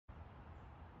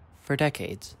For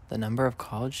decades, the number of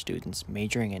college students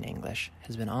majoring in English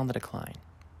has been on the decline.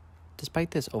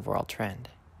 Despite this overall trend,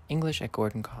 English at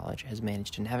Gordon College has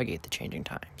managed to navigate the changing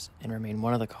times and remain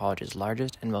one of the college's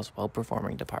largest and most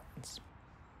well-performing departments.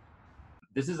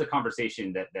 This is a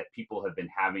conversation that people have been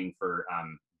having for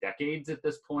decades at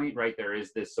this point, right? There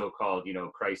is this so-called,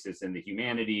 crisis in the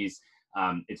humanities.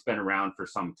 It's been around for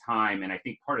some time, and I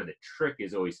think part of the trick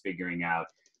is always figuring out,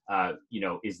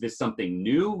 is this something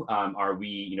new? Are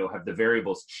we, have the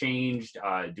variables changed?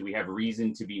 Do we have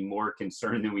reason to be more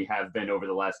concerned than we have been over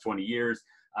the last 20 years?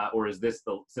 Or is this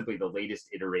simply the latest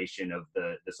iteration of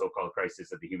the so-called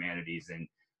crisis of the humanities? And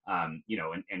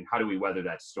how do we weather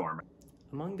that storm?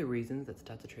 Among the reasons that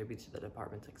Stutz attributes to the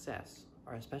department's success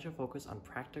are a special focus on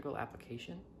practical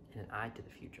application and an eye to the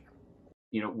future.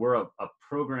 We're a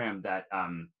program that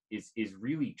is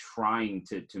really trying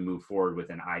to move forward with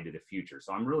an eye to the future.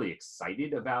 So I'm really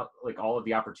excited about all of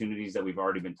the opportunities that we've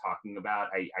already been talking about.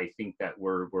 I think that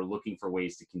we're looking for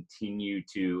ways to continue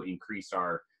to increase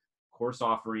our course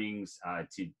offerings,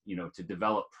 to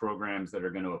develop programs that are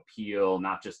going to appeal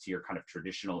not just to your kind of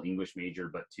traditional English major,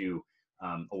 but to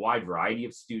a wide variety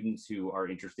of students who are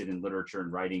interested in literature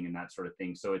and writing and that sort of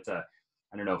thing. So it's I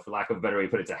don't know, for lack of a better way to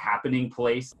put it, it's a happening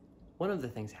place. One of the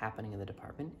things happening in the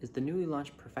department is the newly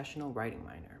launched professional writing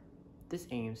minor. This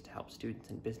aims to help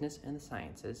students in business and the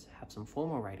sciences have some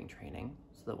formal writing training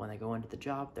so that when they go into the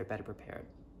job, they're better prepared.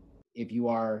 If you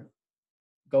are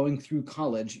going through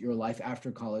college, your life after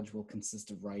college will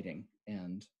consist of writing.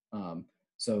 And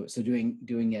so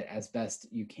doing it as best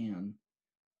you can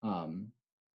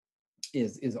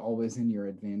is always in your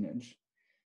advantage.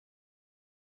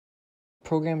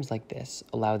 Programs like this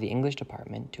allow the English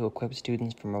department to equip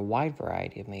students from a wide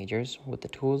variety of majors with the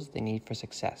tools they need for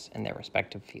success in their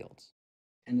respective fields.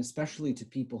 And especially to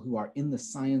people who are in the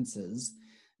sciences,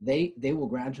 they will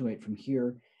graduate from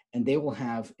here and they will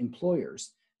have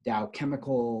employers, Dow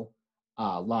Chemical,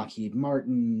 Lockheed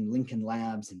Martin, Lincoln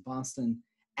Labs in Boston.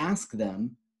 Ask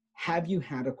them, have you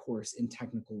had a course in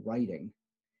technical writing?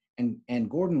 And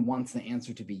Gordon wants the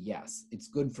answer to be yes. It's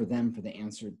good for them for the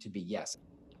answer to be yes.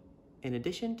 In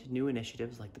addition to new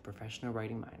initiatives like the professional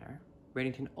writing minor,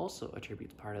 Redington also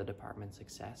attributes part of the department's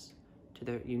success to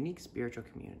their unique spiritual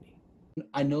community.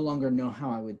 I no longer know how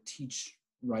I would teach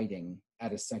writing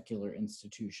at a secular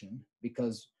institution,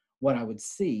 because what I would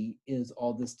see is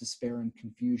all this despair and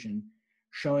confusion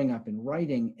showing up in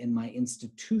writing, and my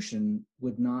institution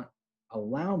would not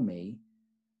allow me.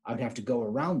 I would have to go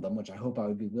around them, which I hope I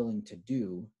would be willing to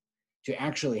do, to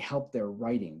actually help their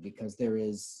writing, because there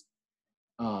is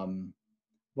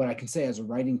what I can say as a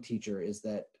writing teacher is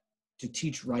that to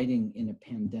teach writing in a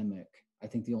pandemic, I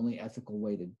think the only ethical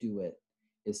way to do it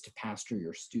is to pastor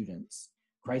your students.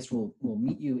 Christ will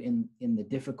meet you in the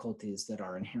difficulties that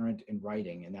are inherent in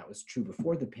writing, and that was true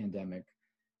before the pandemic.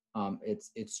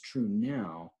 It's true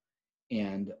now,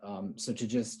 and so to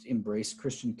just embrace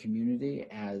Christian community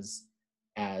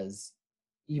as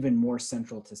even more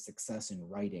central to success in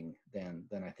writing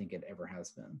than I think it ever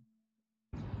has been.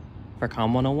 For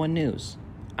Com 101 News,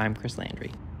 I'm Chris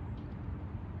Landry.